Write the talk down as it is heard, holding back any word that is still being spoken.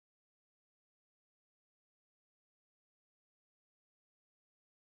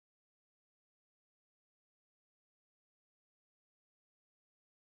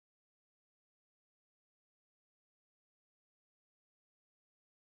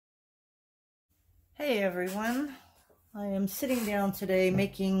Hey everyone, I am sitting down today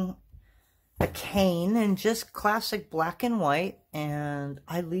making a cane in just classic black and white, and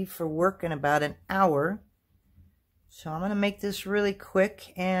I leave for work in about an hour. So I'm going to make this really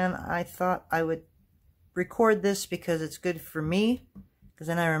quick, and I thought I would record this because it's good for me, because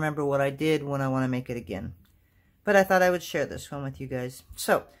then I remember what I did when I want to make it again. But I thought I would share this one with you guys.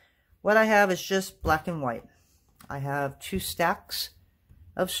 So what I have is just black and white. I have 2 stacks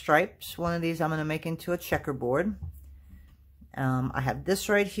of stripes. One of these I'm going to make into a checkerboard. I have this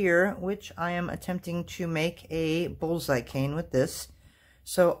right here, which I am attempting to make a bullseye cane with this.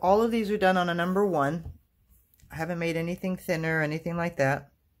 So all of these are done on a number 1. I haven't made anything thinner or anything like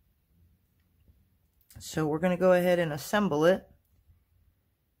that. So we're going to go ahead and assemble it,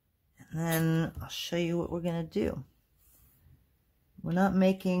 and then I'll show you what we're going to do. We're not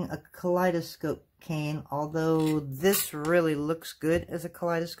making a kaleidoscope cane, although this really looks good as a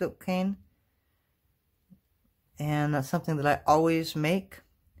kaleidoscope cane, and that's something that I always make.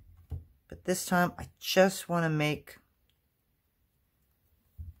 But this time I just want to make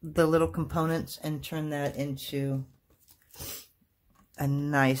the little components and turn that into a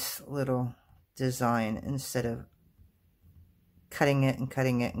nice little design instead of cutting it and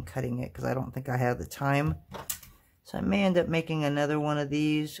cutting it and cutting it, because I don't think I have the time. So I may end up making another one of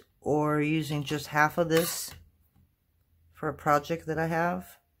these, or using just half of this for a project that I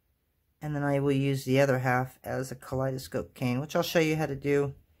have, and then I will use the other half as a kaleidoscope cane, which I'll show you how to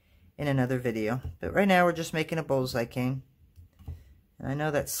do in another video. But right now we're just making a bullseye cane, and I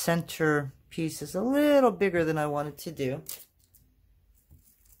know that center piece is a little bigger than I wanted to do.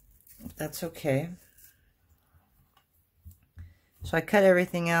 That's okay. So I cut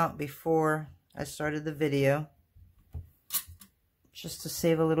everything out before I started the video, just to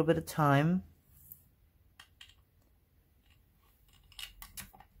save a little bit of time.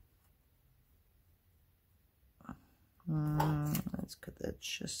 Let's cut that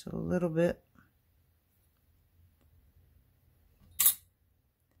just a little bit. I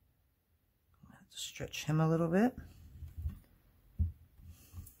have to stretch him a little bit.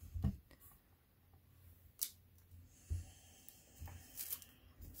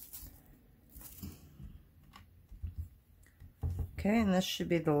 Okay, and this should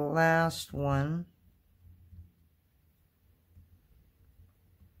be the last one.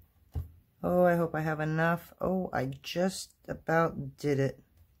 Oh, I hope I have enough. Oh, I just about did it.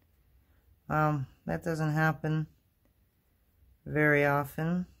 That doesn't happen very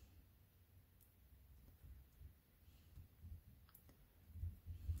often.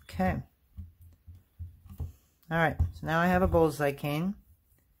 Okay. All right, so now I have a bullseye cane.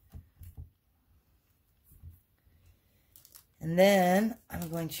 And then I'm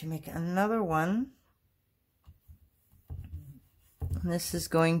going to make another one. And this is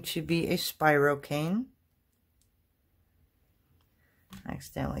going to be a spiral cane. I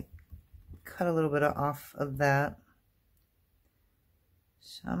accidentally cut a little bit off of that.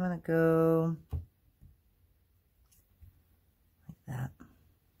 So I'm going to go like that.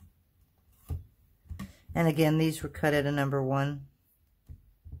 And again, these were cut at a number 1.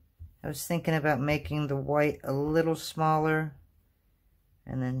 I was thinking about making the white a little smaller,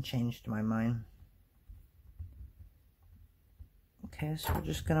 and then changed my mind. Okay, so we're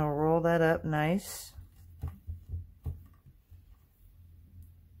just going to roll that up nice.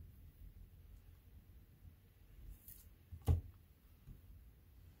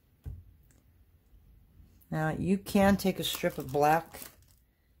 Now you can take a strip of black,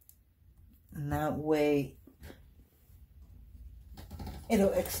 and that way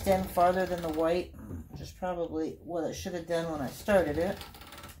it'll extend farther than the white, which is probably what I should have done when I started it.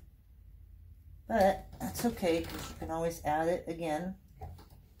 But that's okay, because you can always add it again.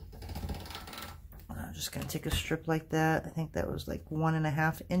 I'm just going to take a strip like that. I think that was like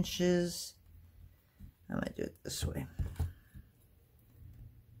 1.5 inches. I'm going to do it this way.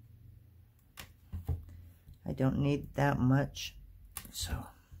 I don't need that much, so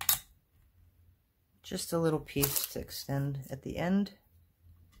just a little piece to extend at the end.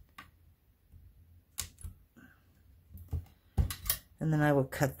 And then I will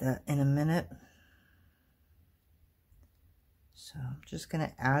cut that in a minute. So I'm just going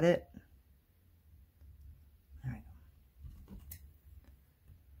to add it. There we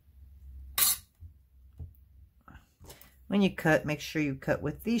go. When you cut, make sure you cut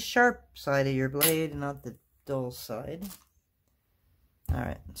with the sharp side of your blade and not the dull side. All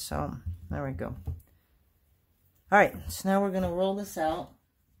right, so there we go. All right, so now we're going to roll this out.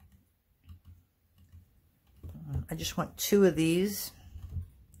 I just want 2 of these.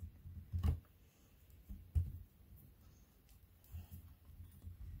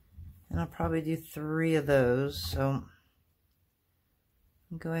 And I'll probably do 3 of those. So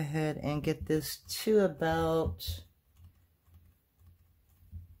go ahead and get this to about,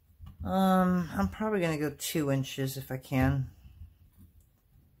 I'm probably going to go 2 inches if I can.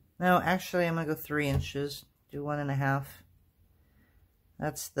 No, actually I'm going to go 3 inches, do 1.5.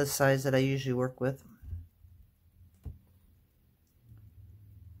 That's the size that I usually work with.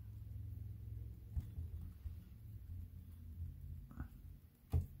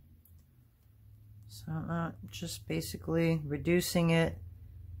 So I'm just basically reducing it,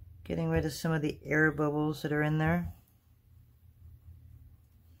 getting rid of some of the air bubbles that are in there.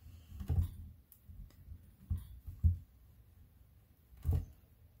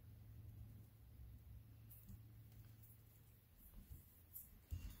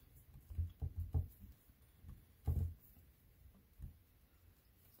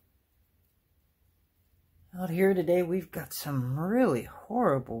 Out here today, we've got some really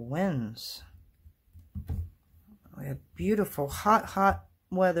horrible winds. We have beautiful, hot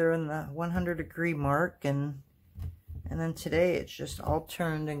weather in the 100-degree mark, and then today it's just all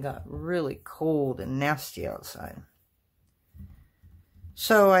turned and got really cold and nasty outside.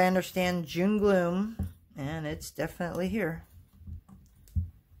 So I understand June gloom, and it's definitely here.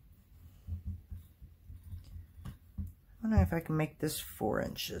 I wonder if I can make this 4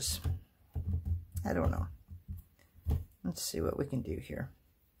 inches. I don't know. Let's see what we can do here.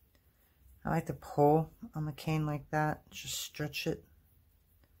 I like to pull on the cane like that, just stretch it.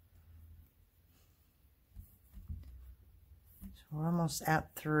 So we're almost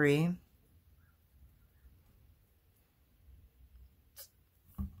at 3.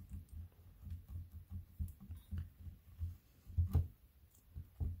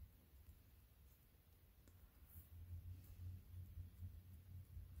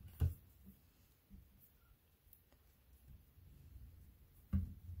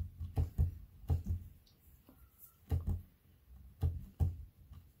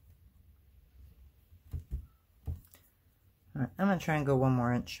 All right, I'm going to try and go 1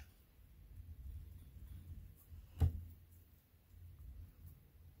 more inch.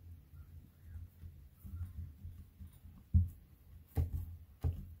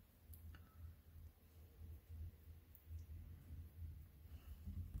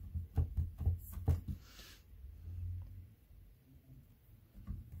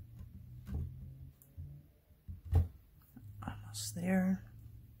 Almost there.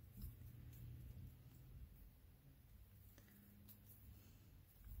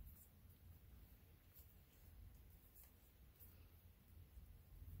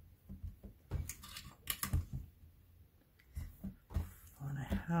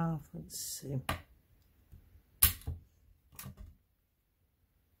 Let's see.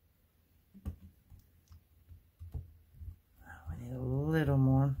 We need a little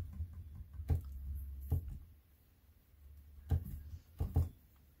more.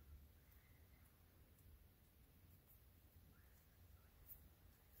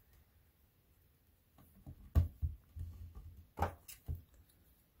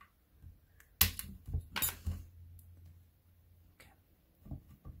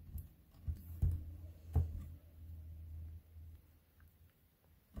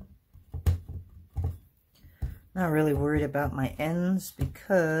 Not really worried about my ends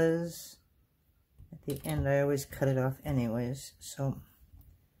because at the end I always cut it off anyways. So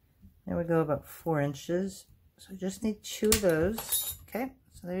there we go, about 4 inches. So I just need 2 of those. Okay,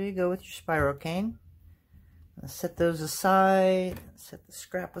 so there you go with your spiral cane. I'll set those aside, set the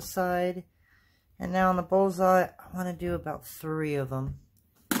scrap aside. And now on the bullseye, I want to do about 3 of them.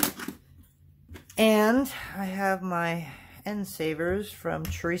 And I have my end savers from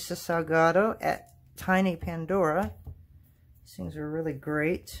Teresa Salgado at Tiny Pandora. These things are really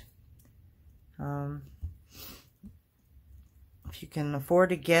great. If you can afford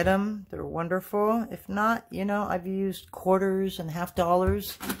to get them, they're wonderful. If not, you know, I've used quarters and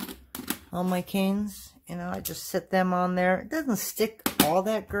 $50 on my canes. You know, I just set them on there. It doesn't stick all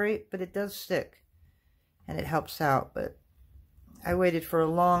that great, but it does stick. And it helps out. But I waited for a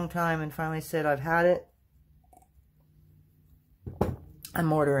long time and finally said I've had it.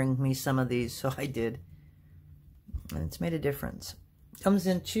 I'm ordering me some of these, so I did. And it's made a difference. Comes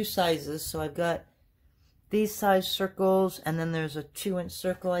in 2 sizes, so I've got these size circles, and then there's a 2-inch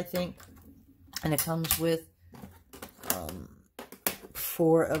circle, I think. And it comes with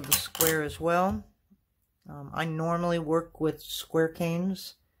 4 of the square as well. I normally work with square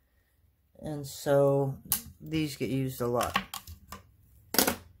canes, and so these get used a lot.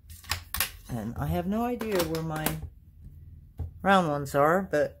 And I have no idea where my round ones are,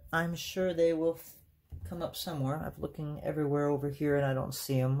 but I'm sure they will come up somewhere. I'm looking everywhere over here and I don't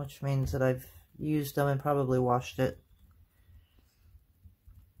see them, which means that I've used them and probably washed it.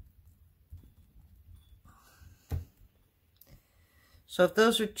 So if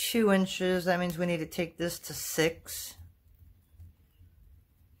those are 2 inches, that means we need to take this to 6.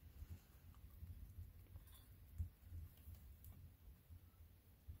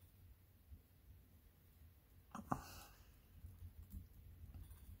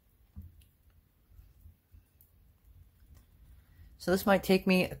 So this might take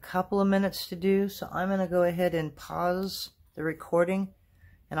me a couple of minutes to do, so I'm going to go ahead and pause the recording,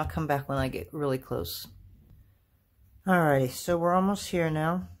 and I'll come back when I get really close. Alrighty, so we're almost here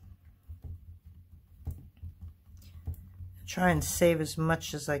now. Try and save as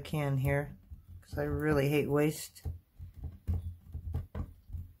much as I can here, because I really hate waste.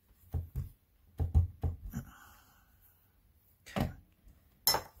 Okay,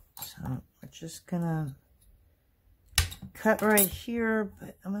 so we're just gonna cut right here,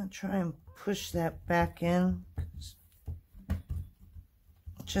 but I'm going to try and push that back in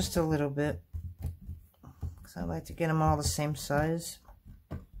just a little bit because I like to get them all the same size.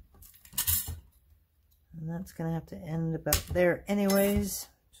 And that's going to have to end about there anyways.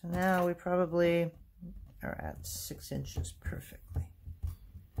 So now we probably are at 6 inches perfectly.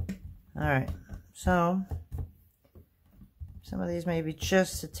 Alright, so some of these may be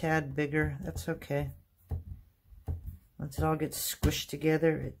just a tad bigger. That's okay. Once it all gets squished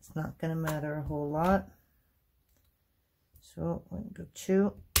together, it's not going to matter a whole lot. So we're going to go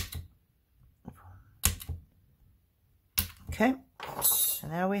 2. Okay, so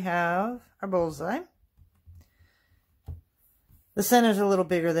now we have our bullseye. The center's a little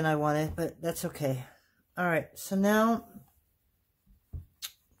bigger than I wanted, but that's okay. All right, so now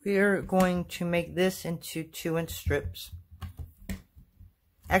we're going to make this into 2-inch strips.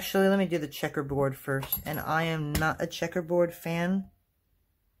 Actually, let me do the checkerboard first. And I am not a checkerboard fan.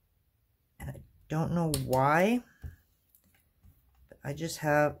 And I don't know why. But I just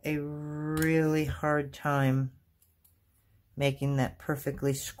have a really hard time making that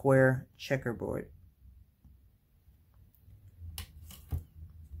perfectly square checkerboard.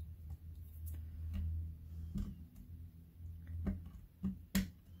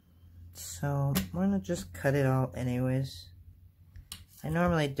 So we're going to just cut it all anyways. I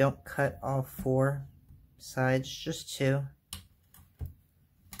normally don't cut all 4 sides, just 2.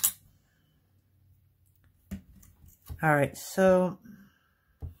 Alright, so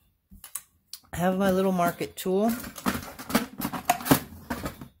I have my little market tool.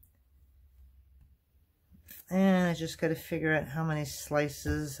 And I just got to figure out how many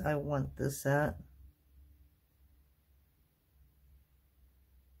slices I want this at.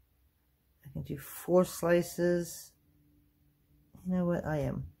 I can do 4 slices. You know what? I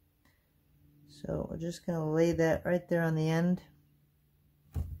am. So we're just going to lay that right there on the end.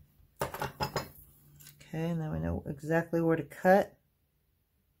 Okay, and then we know exactly where to cut.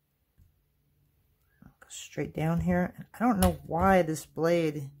 Go straight down here. I don't know why this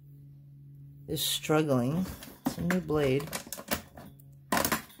blade is struggling. It's a new blade.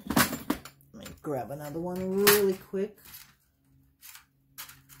 Let me grab another one really quick.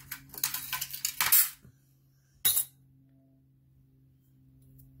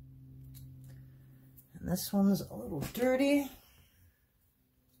 And this one's a little dirty.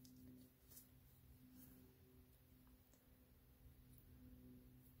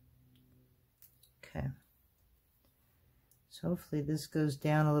 Okay. So hopefully this goes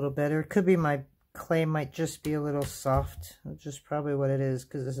down a little better. It could be my clay might just be a little soft. That's just probably what it is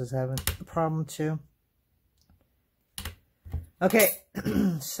because this is having a problem too. Okay,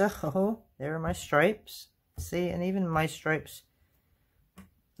 so there are my stripes. See, and even my stripes,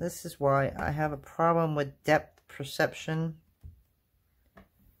 this is why I have a problem with depth perception.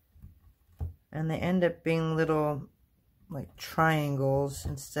 And they end up being little like triangles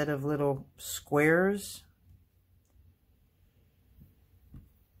instead of little squares.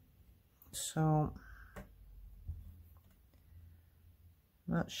 So,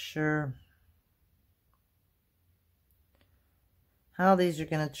 not sure how these are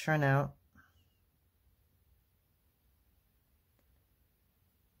going to turn out.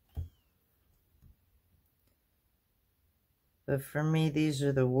 But for me, these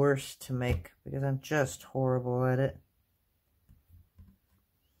are the worst to make because I'm just horrible at it.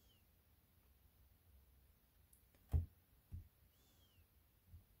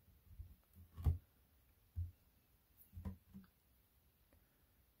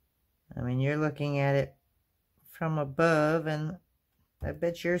 I mean, you're looking at it from above, and I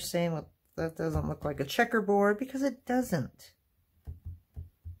bet you're saying, well, that doesn't look like a checkerboard, because it doesn't.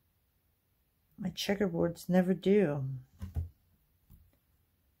 My checkerboards never do.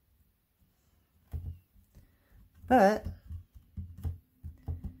 But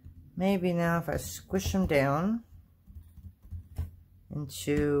maybe now if I squish them down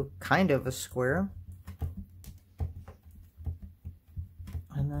into kind of a square,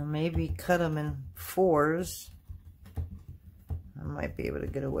 and then maybe cut them in 4s, I might be able to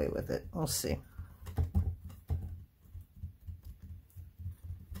get away with it. We'll see.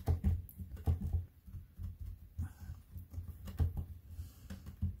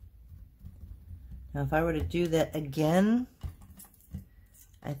 Now if I were to do that again,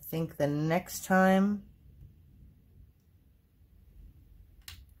 I think the next time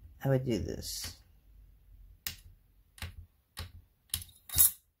I would do this.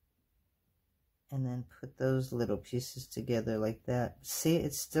 And then put those little pieces together like that. See,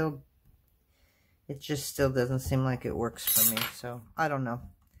 it just still doesn't seem like it works for me. So I don't know.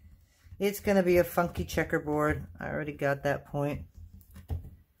 It's going to be a funky checkerboard. I already got that point.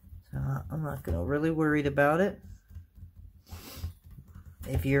 So I'm not going to really worried about it.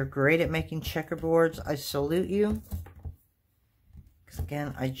 If you're great at making checkerboards, I salute you. Because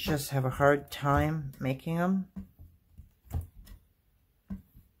again, I just have a hard time making them.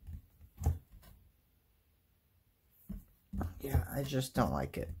 Yeah, I just don't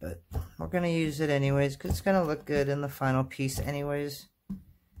like it, but we're going to use it anyways because it's going to look good in the final piece anyways.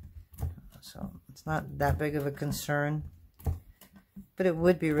 So it's not that big of a concern, but it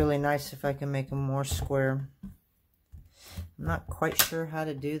would be really nice if I can make them more square. I'm not quite sure how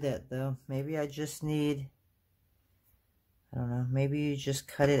to do that though. Maybe I just need, I don't know, maybe you just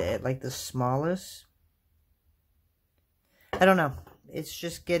cut it at like the smallest. I don't know. It's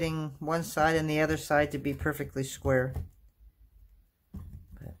just getting one side and the other side to be perfectly square.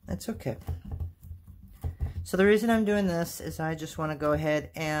 But that's okay. So the reason I'm doing this is I just want to go ahead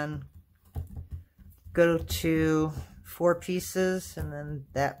and go to 4 pieces, and then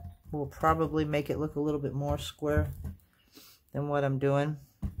that will probably make it look a little bit more square than what I'm doing,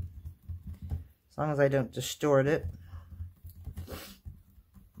 as long as I don't distort it.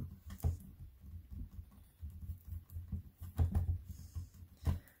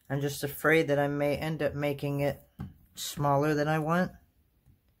 I'm just afraid that I may end up making it smaller than I want.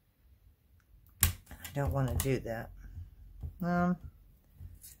 I don't want to do that.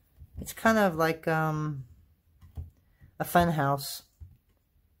 It's kind of like a fun house.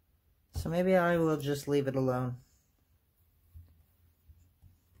 So maybe I will just leave it alone.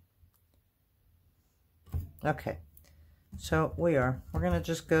 Okay. So we're going to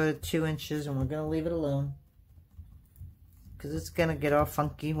just go to 2 inches and we're going to leave it alone. Because it's going to get all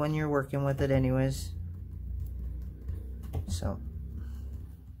funky when you're working with it anyways. So.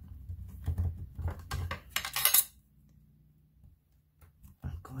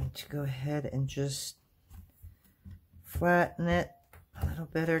 I'm going to go ahead and just flatten it a little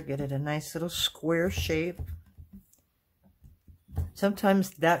better. Get it a nice little square shape.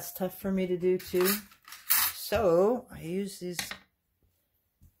 Sometimes that's tough for me to do too. So I use these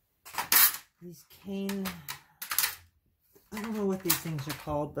cane, I don't know what these things are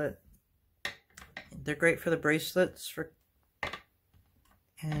called, but they're great for the bracelets,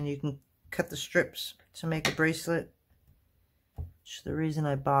 and you can cut the strips to make a bracelet, which is the reason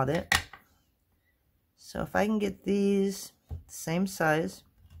I bought it. So if I can get these the same size,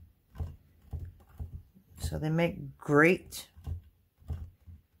 so they make great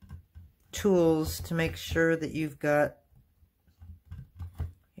tools to make sure that you've got,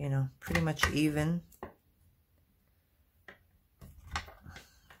 you know, pretty much even.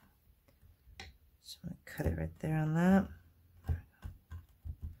 So I'm going to cut it right there on that.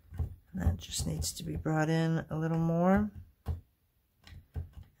 And that just needs to be brought in a little more.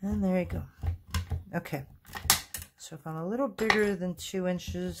 And there you go. Okay. So if I'm a little bigger than 2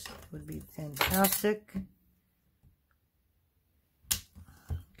 inches, it would be fantastic.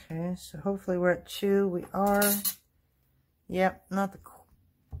 Okay, so hopefully we're at 2. We are. Yep, not the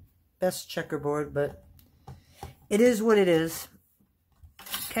best checkerboard, but it is what it is.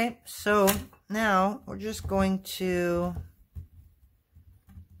 Okay, so now we're just going to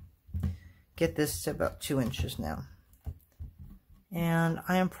get this to about 2 inches now. And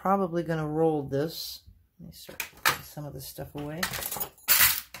I am probably going to roll this. Let me start putting some of this stuff away.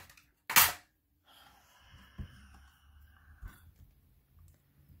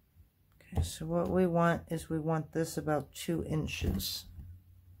 Okay, so what we want is we want this about 2 inches.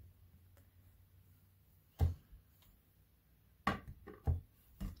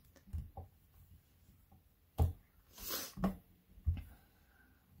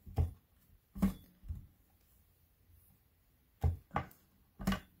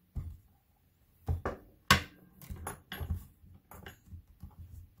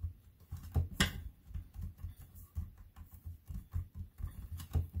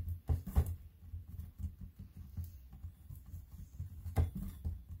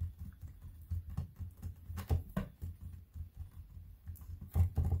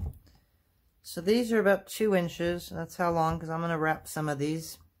 So these are about 2 inches. That's how long, because I'm going to wrap some of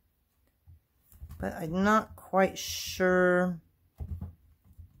these. But I'm not quite sure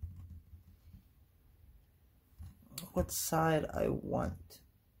what side I want.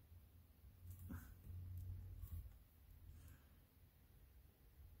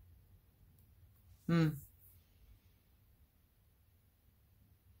 Okay,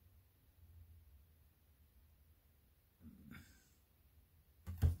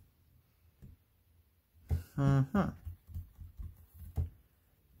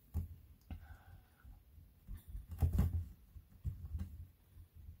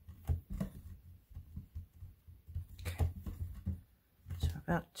 so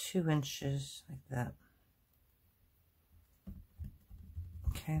about 2 inches like that.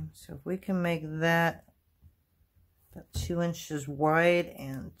 Okay, so if we can make that about 2 inches wide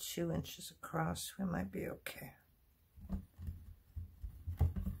and 2 inches across, we might be okay.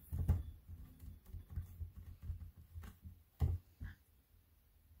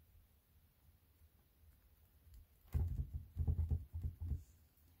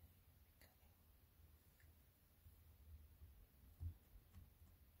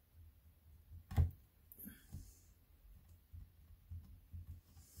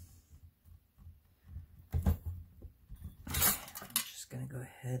 Gonna go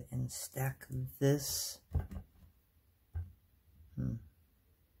ahead and stack this.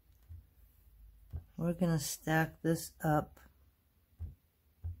 We're gonna stack this up.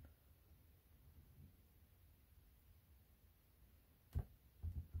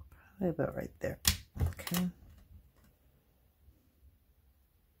 Probably about right there. Okay.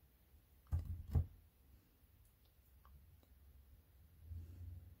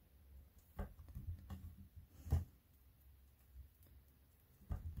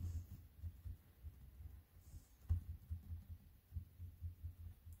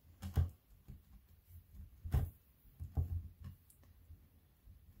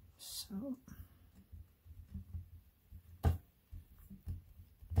 So,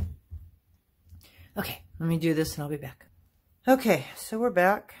 okay, let me do this and I'll be back. Okay, so we're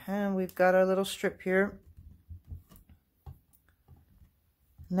back and we've got our little strip here.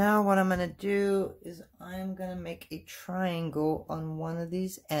 Now what I'm going to do is I'm going to make a triangle on one of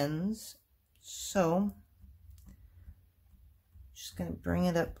these ends. So, just going to bring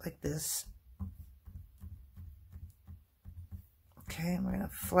it up like this. Okay, and we're going to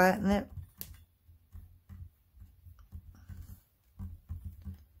flatten it.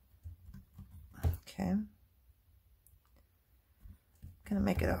 Okay. I'm going to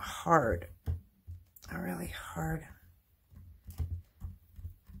make it a really hard.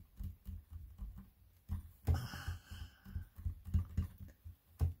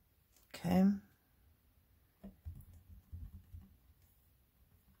 Okay.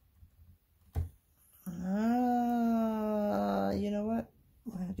 You know what?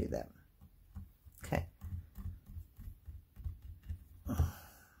 I'm going to do that. Okay. Going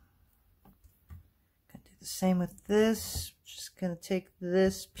to do the same with this. Just going to take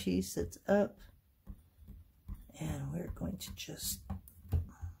this piece that's up and we're going to just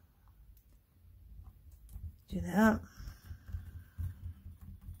do that.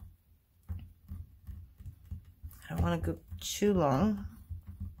 I don't want to go too long.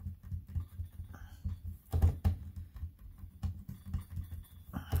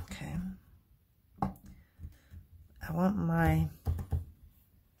 Okay. I want my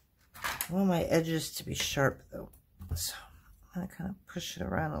edges to be sharp though. So I'm gonna kind of push it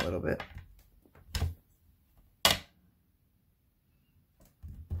around a little bit.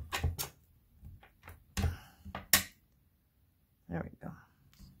 There we go.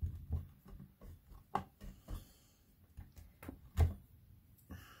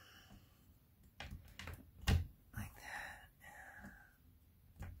 Like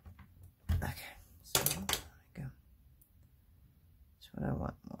that. Okay, so there we go. That's what I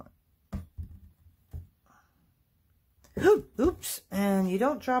want more. Oops, and you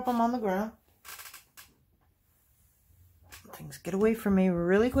don't drop them on the ground. Things get away from me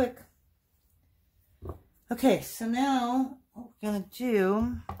really quick. Okay, so now what we're going to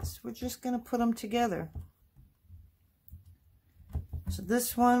do is we're just going to put them together. So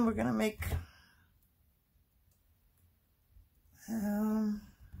this one we're going to make I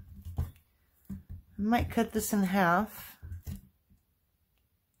might cut this in half.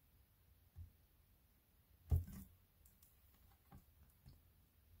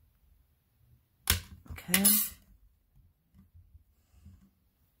 Okay.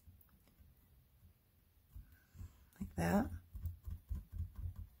 Like that.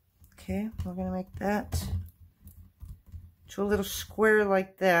 Okay, we're going to make that to a little square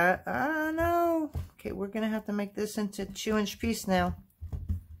like that. Ah, no. Okay, we're going to have to make this into a 2-inch piece now.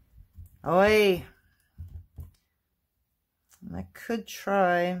 Oi. I could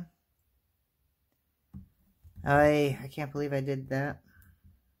try. I can't believe I did that.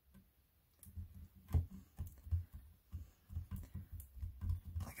 I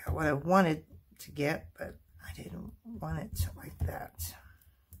got what I wanted to get, but I didn't want it like that.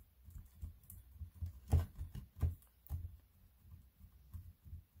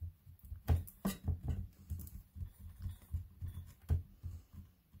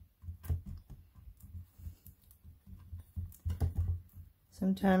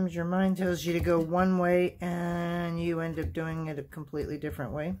 Sometimes your mind tells you to go one way and you end up doing it a completely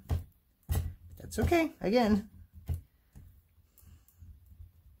different way. That's okay, again.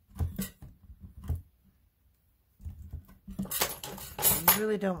 I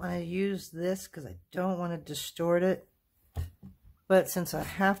really don't want to use this because I don't want to distort it. But since I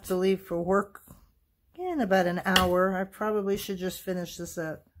have to leave for work in about an hour, I probably should just finish this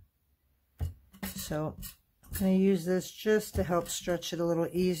up. So I'm going to use this just to help stretch it a little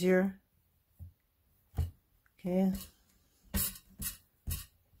easier. Okay.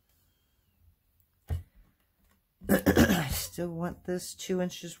 I still want this 2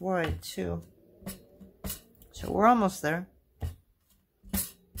 inches wide too. So we're almost there.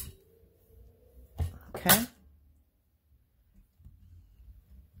 Okay.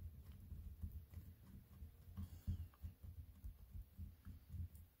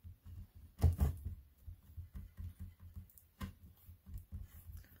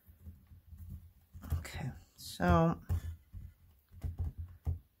 So, all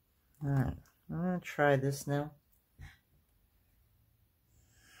right, I'm going to try this now.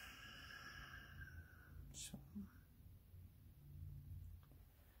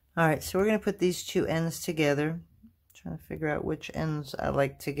 All right, so we're going to put these two ends together. Trying to figure out which ends I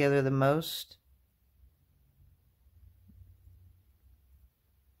like together the most.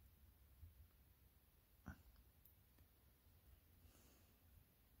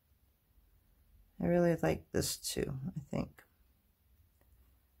 I really like this too, I think.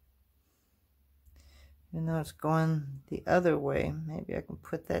 Even though it's going the other way, maybe I can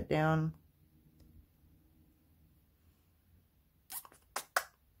put that down.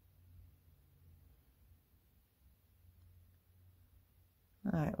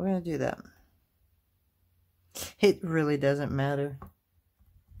 All right, we're going to do that. It really doesn't matter,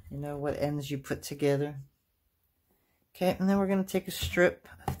 you know, what ends you put together. Okay, and then we're going to take a strip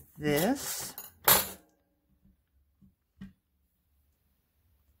of this.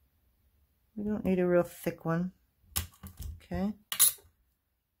 We don't need a real thick one. Okay.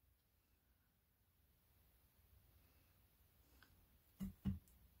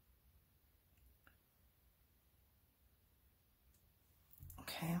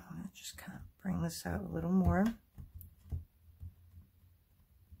 Okay, I'm going to just kind of bring this out a little more.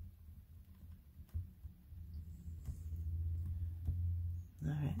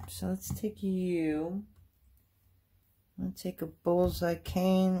 All right, so let's take you. I'm going to take a bullseye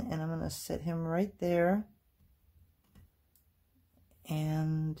cane and I'm going to set him right there.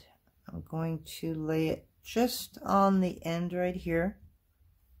 And I'm going to lay it just on the end right here.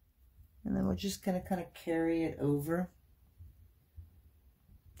 And then we're just going to kind of carry it over.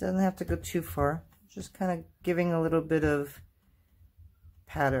 Doesn't have to go too far. Just kind of giving a little bit of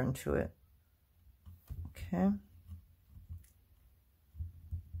pattern to it. Okay.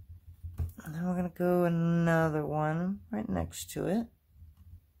 And then we're going to go another one right next to it.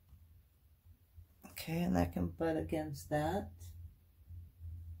 Okay, and that can butt against that.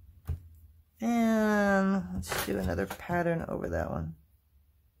 And let's do another pattern over that one.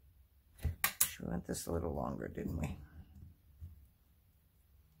 We went this a little longer, didn't we?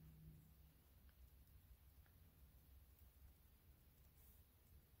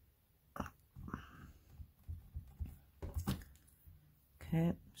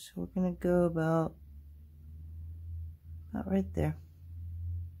 Okay, so we're going to go about right there.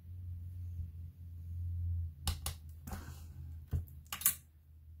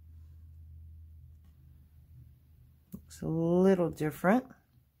 Looks a little different.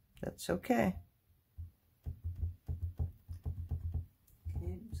 That's okay.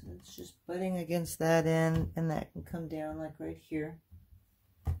 Okay, so it's just butting against that end, and that can come down like right here.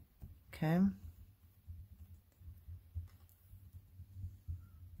 Okay.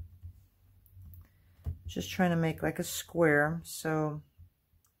 Just trying to make like a square, so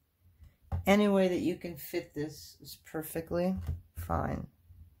any way that you can fit this is perfectly fine.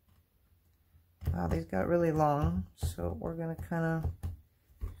 Wow, these got really long, so we're going to kind of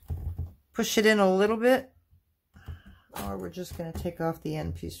push it in a little bit or we're just going to take off the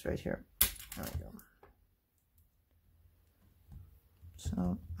end piece right here. There we go.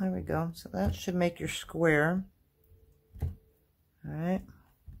 So there we go. So that should make your square. All right.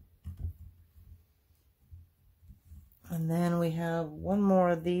 And then we have one more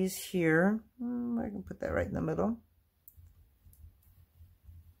of these here. I can put that right in the middle.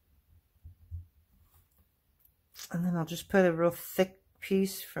 And then I'll just put a real thick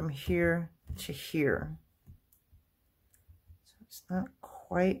piece from here to here. So it's not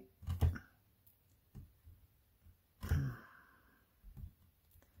quite.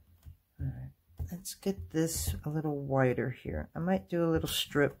 All right, let's get this a little wider here. I might do a little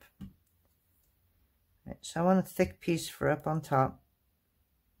strip. All right, so I want a thick piece for up on top.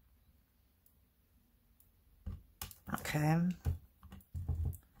 Okay.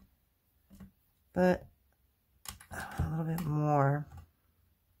 But a little bit more.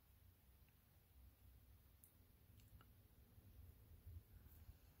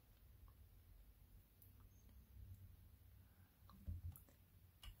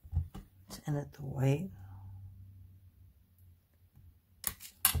 To end at the white.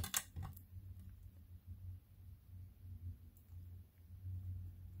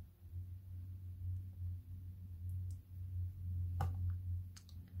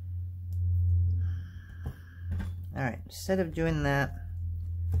 All right, instead of doing that,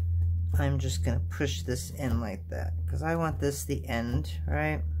 I'm just going to push this in like that because I want this the end,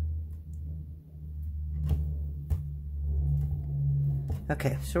 right?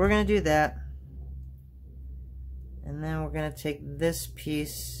 Okay, so we're going to do that. And then we're going to take this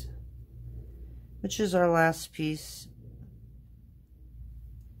piece, which is our last piece,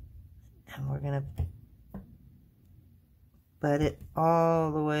 and we're going to butt it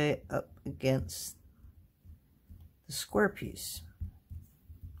all the way up against the square piece.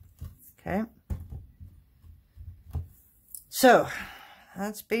 Okay, so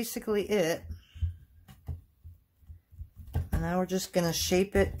that's basically it. And now we're just going to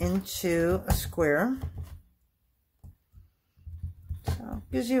shape it into a square. So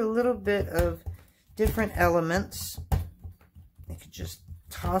it gives you a little bit of different elements. You could just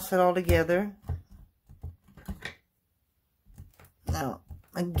toss it all together. Now,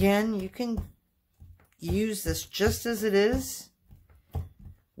 again, you can use this just as it is,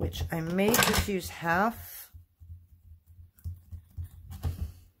 which I may just use half.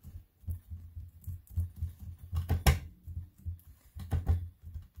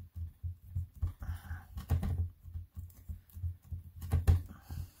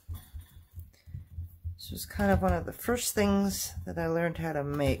 This was kind of one of the first things that I learned how to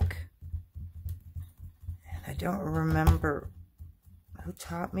make. And I don't remember who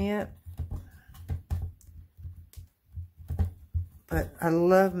taught me it. But I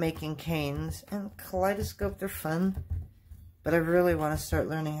love making canes, and Kaleidoscope, they're fun, but I really want to start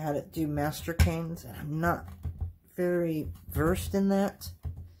learning how to do master canes, and I'm not very versed in that,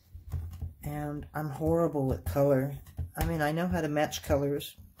 and I'm horrible with color. I mean, I know how to match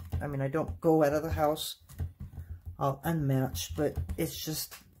colors. I mean, I don't go out of the house, I'll unmatch, but it's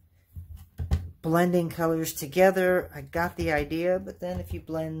just blending colors together. I got the idea, but then if you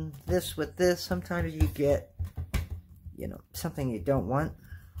blend this with this, sometimes you get, you know, something you don't want,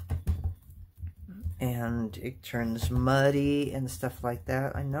 and it turns muddy and stuff like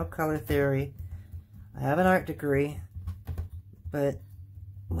that. I know color theory, I have an art degree, but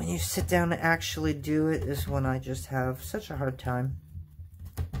when you sit down to actually do it is when I just have such a hard time.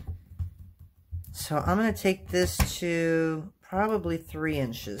 So I'm going to take this to probably 3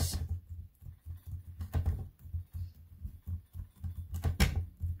 inches.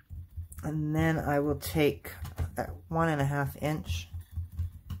 And then I will take that 1.5 inch,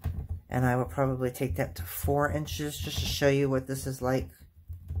 and I will probably take that to 4 inches just to show you what this is like.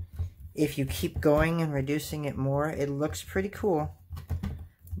 If you keep going and reducing it more, it looks pretty cool,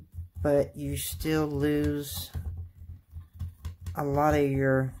 but you still lose a lot of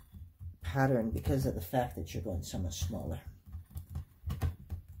your pattern because of the fact that you're going so much smaller.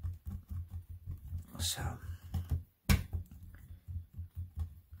 So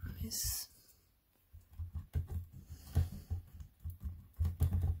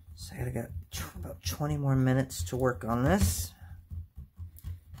I got about 20 more minutes to work on this.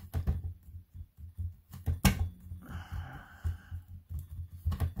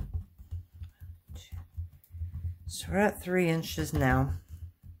 So we're at 3 inches now.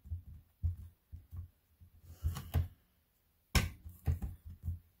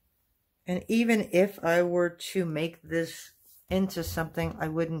 And even if I were to make this into something, I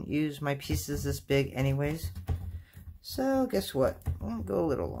wouldn't use my pieces this big anyways. So guess what? I'll go a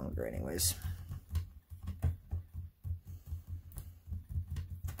little longer anyways.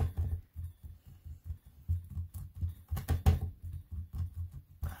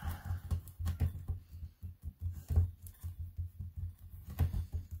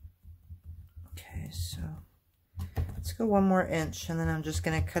 so let's go 1 more inch, and then I'm just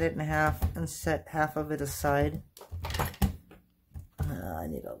going to cut it in half and set half of it aside. I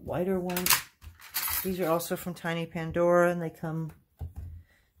need a wider one. These are also from Tiny Pandora, and they come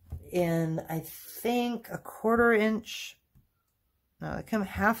in, I think, a 1/4 inch. No, they come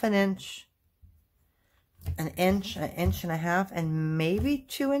 1/2 inch, an inch and a half, and maybe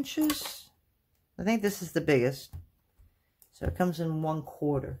 2 inches. I think this is the biggest. So it comes in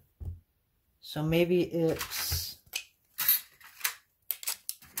 1/4. So maybe it's,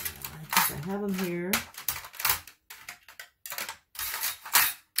 I think I have them here.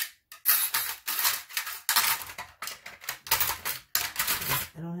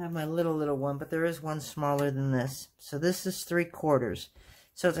 I don't have my little one, but there is one smaller than this. So this is 3/4.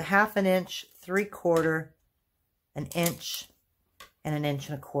 So it's a 1/2 inch, 3/4, an inch, and an inch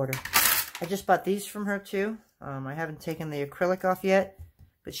and a 1/4. I just bought these from her too. I haven't taken the acrylic off yet,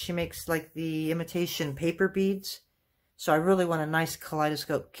 but she makes like the imitation paper beads. So I really want a nice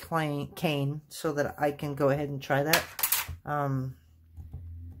Kaleidoscope cane so that I can go ahead and try that. And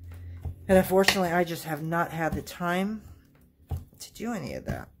unfortunately, I just have not had the time to do any of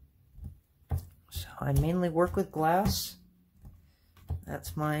that. So I mainly work with glass.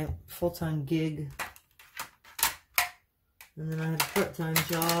 That's my full-time gig. And then I have a part-time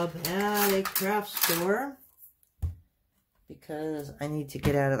job at a craft store because I need to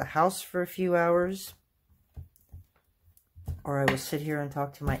get out of the house for a few hours, or I will sit here and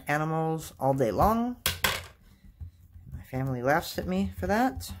talk to my animals all day long. My family laughs at me for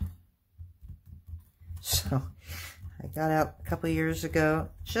that. So I got out a couple years ago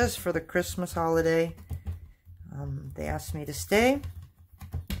just for the Christmas holiday. They asked me to stay,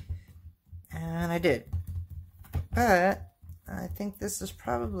 and I did. But I think this is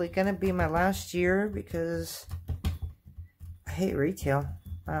probably going to be my last year because I hate retail.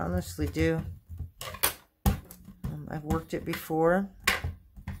 I honestly do. I've worked it before.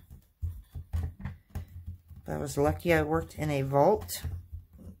 But I was lucky I worked in a vault.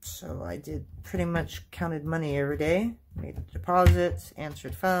 So I did pretty much counted money every day. Made deposits,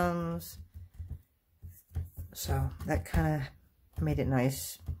 answered phones. So that kind of made it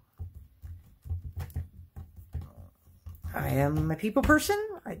nice. I am a people person.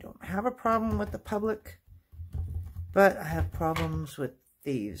 I don't have a problem with the public, but I have problems with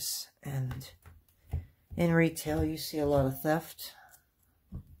thieves. And in retail, you see a lot of theft.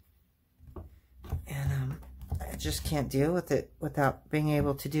 And I just can't deal with it without being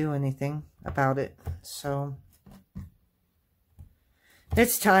able to do anything about it. So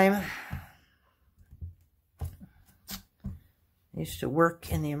it's time. I used to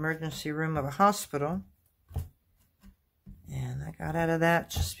work in the emergency room of a hospital. And I got out of that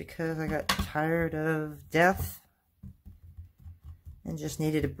just because I got tired of death and just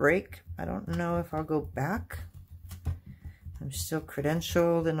needed a break. I don't know if I'll go back. I'm still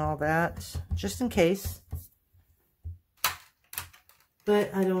credentialed and all that, just in case.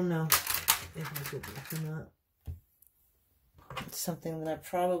 But I don't know if I'll go back or not. It's something that I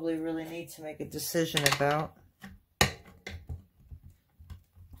probably really need to make a decision about.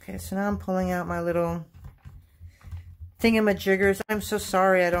 Okay, so now I'm pulling out my little thingamajiggers. I'm so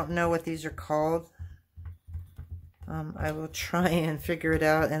sorry I don't know what these are called. I will try and figure it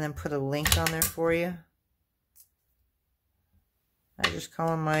out and then put a link on there for you. I just call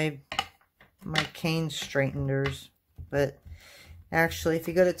them my cane straighteners. But actually, if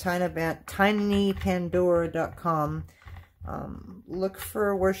you go to tinypandora.com, look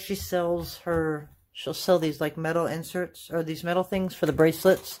for where she sells her. She'll sell these like metal inserts, or these metal things for the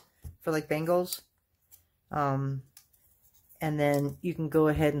bracelets, for like bangles. And then you can go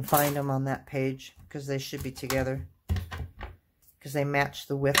ahead and find them on that page, because they should be together, because they match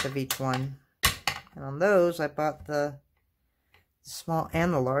the width of each one. And on those, I bought the small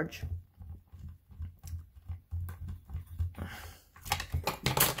and the large.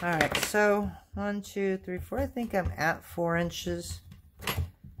 Alright, so 1, 2, 3, 4. I think I'm at 4 inches.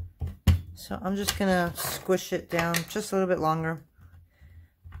 So I'm just going to squish it down just a little bit longer.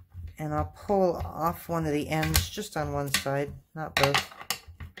 And I'll pull off one of the ends just on one side, not both.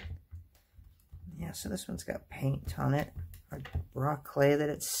 Yeah, so this one's got paint on it, or raw clay that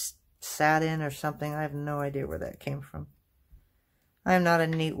it's sat in or something. I have no idea where that came from. I'm not a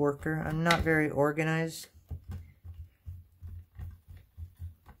neat worker. I'm not very organized.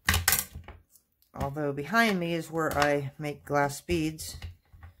 Although behind me is where I make glass beads.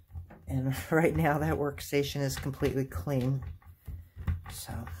 And right now that workstation is completely clean.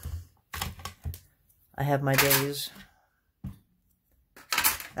 So I have my days.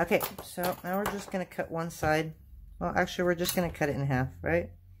 Okay, so now we're just going to cut one side. Well, actually, we're just going to cut it in half,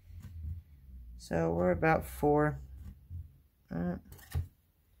 right? So we're about 4.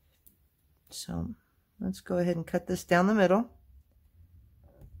 So let's go ahead and cut this down the middle.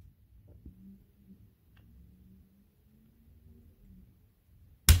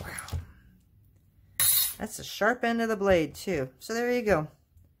 Wow. That's the sharp end of the blade too. So there you go.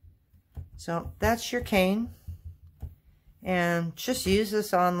 So that's your cane. And just use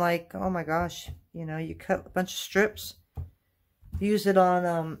this on, like, oh my gosh, you know, you cut a bunch of strips. Use it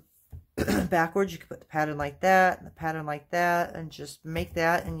on backwards. You can put the pattern like that, and the pattern like that, and just make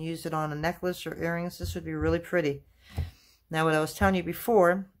that and use it on a necklace or earrings. This would be really pretty. Now, what I was telling you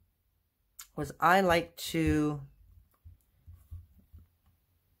before was I like to,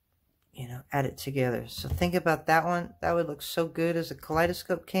 you know, add it together. So think about that one. That would look so good as a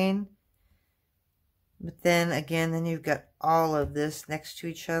kaleidoscope cane. But then again, then you've got all of this next to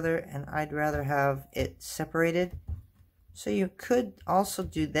each other, and I'd rather have it separated. So you could also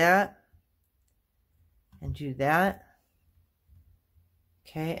do that and do that.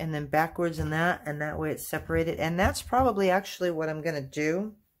 Okay, and then backwards in that, and that way it's separated. And that's probably actually what I'm going to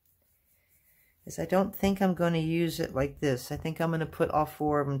do. Is I don't think I'm going to use it like this. I think I'm going to put all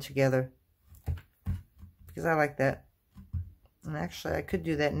 4 of them together. Because I like that. And actually, I could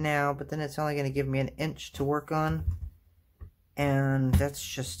do that now, but then it's only going to give me an inch to work on. And that's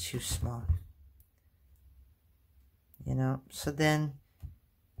just too small. You know, so then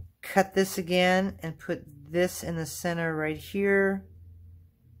cut this again and put this in the center right here.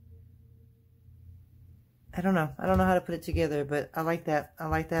 I don't know how to put it together, but I like that. I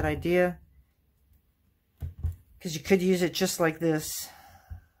like that idea. Because you could use it just like this.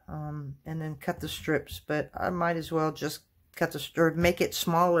 And then cut the strips. But I might as well just cut the, or make it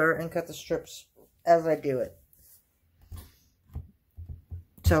smaller and cut the strips as I do it.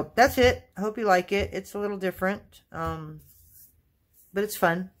 So that's it. I hope you like it. It's a little different, but it's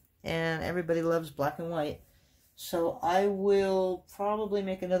fun, and everybody loves black and white. So I will probably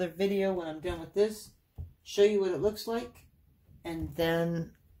make another video when I'm done with this, show you what it looks like, and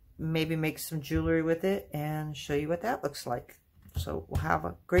then maybe make some jewelry with it and show you what that looks like. So we'll have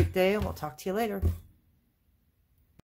a great day, and we'll talk to you later.